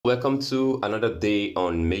Welcome to another day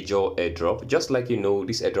on major airdrop. Just like you know,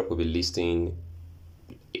 this airdrop will be listing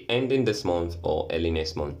ending this month or early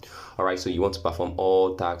next month. All right, so you want to perform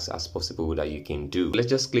all tasks as possible that you can do. Let's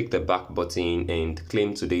just click the back button and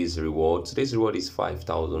claim today's reward. Today's reward is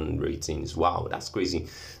 5,000 ratings. Wow, that's crazy.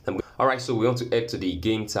 All right, so we want to head to the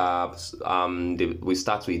game tabs. We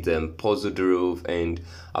start with puzzle drove, and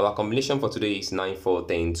our combination for today is 9 4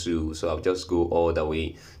 10 2. So I'll just go all the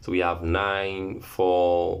way. So we have 9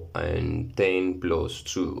 4 and 10 plus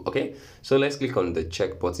 2. Okay, so let's click on the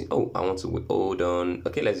check button. Oh, I want to hold on.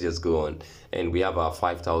 Okay, let's just go on, and we have our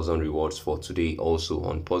 5,000 rewards for today also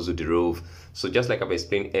on puzzle drove. So just like I've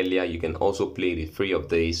explained earlier, you can also play the free of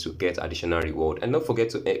days to get additional reward, and don't forget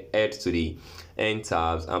to add to the end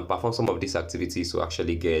tabs and perform some of these activities to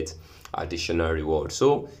actually get additional reward.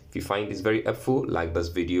 So if you find this very helpful, like this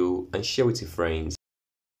video and share with your friends.